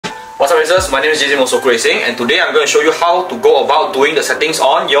What's up racers, my name is Ammar Soku Racing, and today I'm going to show you how to go about doing the settings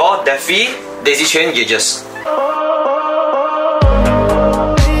on your DEFI daisy chain gauges.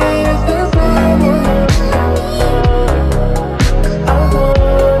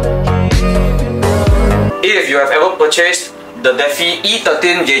 If you have ever purchased the DEFI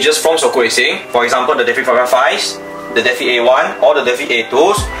E13 gauges from Soku Racing, for example the DEFI 555s, the DEFI A1 or the DEFI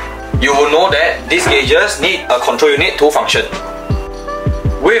A2s, you will know that these gauges need a control unit to function.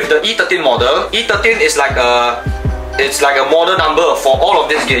 With the E13 model, E13 is like a model number for all of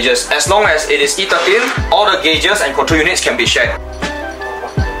these gauges. As long as it is E13, all the gauges and control units can be shared.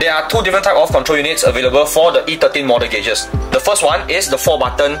 There are two different types of control units available for the E13 model gauges. The first one is the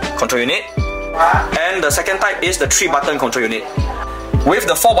 4-button control unit, and the second type is the 3-button control unit. With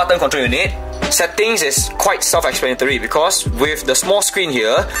the 4-button control unit, settings is quite self-explanatory because with the small screen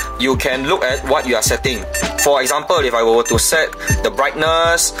here, you can look at what you are setting. For example, if I were to set the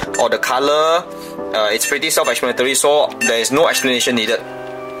brightness or the color, it's pretty self-explanatory, so there is no explanation needed.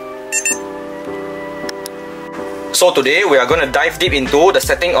 So today we are going to dive deep into the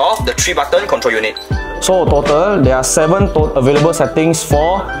setting of the 3-button control unit. So total, there are 7 available settings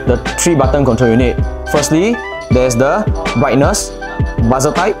for the 3-button control unit. Firstly, there's the brightness,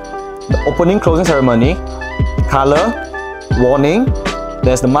 buzzer type, the opening closing ceremony, color, warning,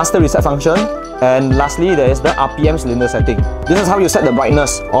 there's the master reset function, and lastly there is the RPM cylinder setting. This is how you set the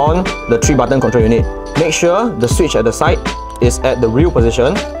brightness on the 3-button control unit. Make sure the switch at the side is at the real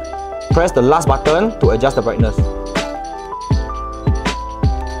position. Press the last button to adjust the brightness.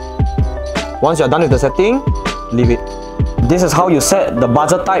 Once you are done with the setting, leave it. This is how you set the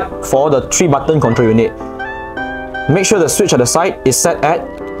buzzer type for the 3-button control unit. Make sure the switch at the side is set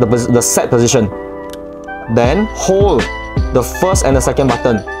at the set position. Then hold the first and the second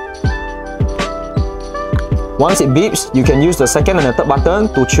button. Once it beeps, you can use the second and the third button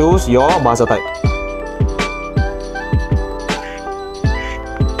to choose your buzzer type.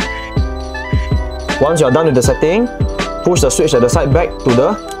 Once you are done with the setting, push the switch at the side back to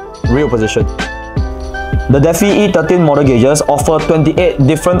the real position. The DEFI E13 model gauges offer 28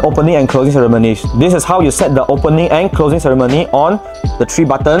 different opening and closing ceremonies. This is how you set the opening and closing ceremony on the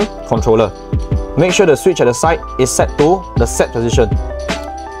 3-button controller. Make sure the switch at the side is set to the set position.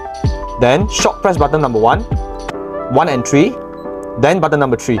 Then short press button number 1, 1 and 3, then button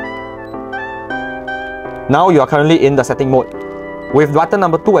number 3. Now you are currently in the setting mode. With button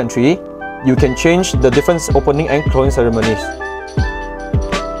number 2 and 3, you can change the different opening and closing ceremonies.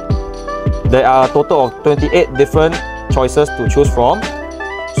 There are a total of 28 different choices to choose from.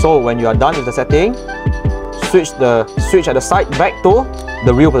 So when you are done with the setting, switch the switch at the side back to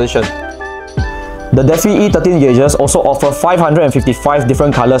the real position. The DEFI E13 gauges also offer 555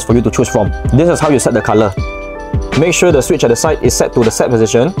 different colors for you to choose from. This is how you set the color. Make sure the switch at the side is set to the set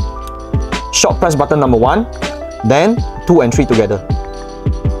position. Short press button number 1, then 2 and 3 together.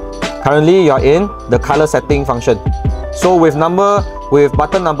 Currently you are in the color setting function. So with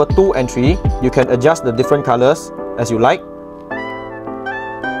button number 2 and 3, you can adjust the different colors as you like.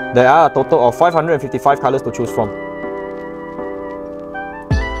 There are a total of 555 colors to choose from.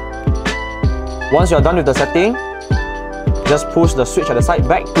 Once you are done with the setting, just push the switch at the side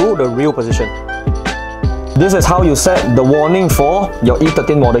back to the real position. This is how you set the warning for your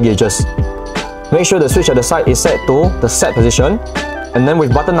E13 model gauges. Make sure the switch at the side is set to the set position, and then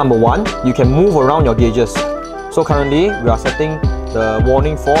with button number 1, you can move around your gauges. So currently, we are setting the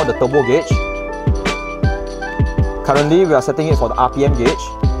warning for the turbo gauge. Currently, we are setting it for the RPM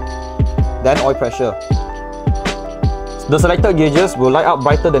gauge, then oil pressure. The selected gauges will light up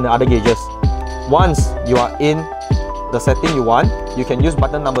brighter than the other gauges. Once you are in the setting you want, you can use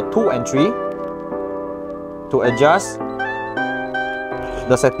button number 2 and 3 to adjust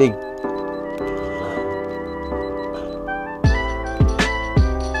the setting.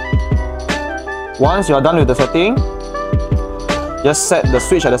 Once you are done with the setting, just set the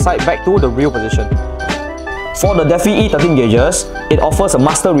switch at the side back to the real position. For the DEFI E13 gauges, it offers a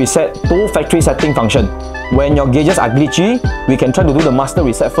master reset to factory setting function. When your gauges are glitchy, we can try to do the master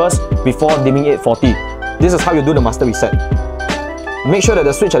reset first before dimming it 40. This is how you do the master reset. Make sure that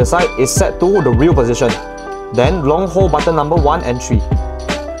the switch at the side is set to the real position. Then long hold button number 1 and 3.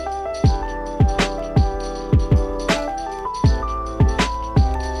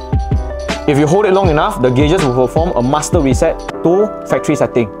 If you hold it long enough, the gauges will perform a master reset to factory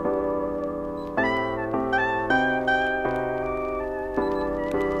setting.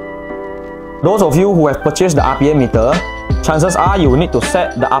 Those of you who have purchased the RPM meter, chances are you will need to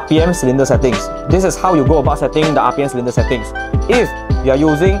set the RPM cylinder settings. This is how you go about setting the RPM cylinder settings. If you are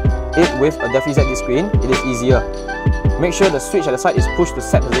using it with a DEFI ZD screen, it is easier. Make sure the switch at the side is pushed to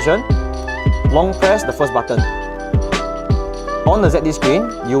set position. Long press the first button. On the ZD screen,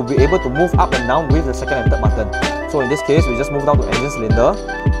 you'll be able to move up and down with the second and third button. So in this case, we just move down to engine cylinder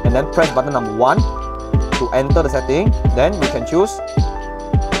and then press button number 1 to enter the setting. Then we can choose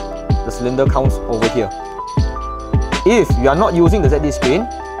the cylinder counts over here. If you are not using the ZD screen,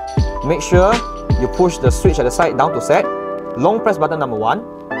 make sure you push the switch at the side down to set. Long press button number 1.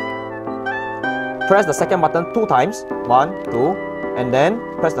 Press the second button 2 times, 1, 2, and then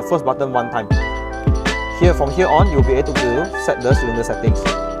press the first button 1 time. From here on, you'll be able to set the cylinder settings.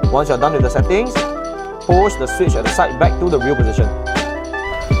 Once you're done with the settings, push the switch at the side back to the real position.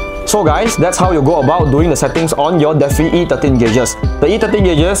 So guys, that's how you go about doing the settings on your DEFI E13 gauges. The E13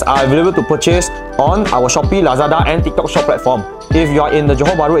 gauges are available to purchase on our Shopee, Lazada and TikTok shop platform. If you are in the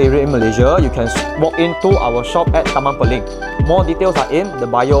Johor Bahru area in Malaysia, you can walk into our shop at Taman Peling. More details are in the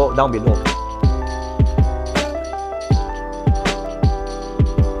bio down below.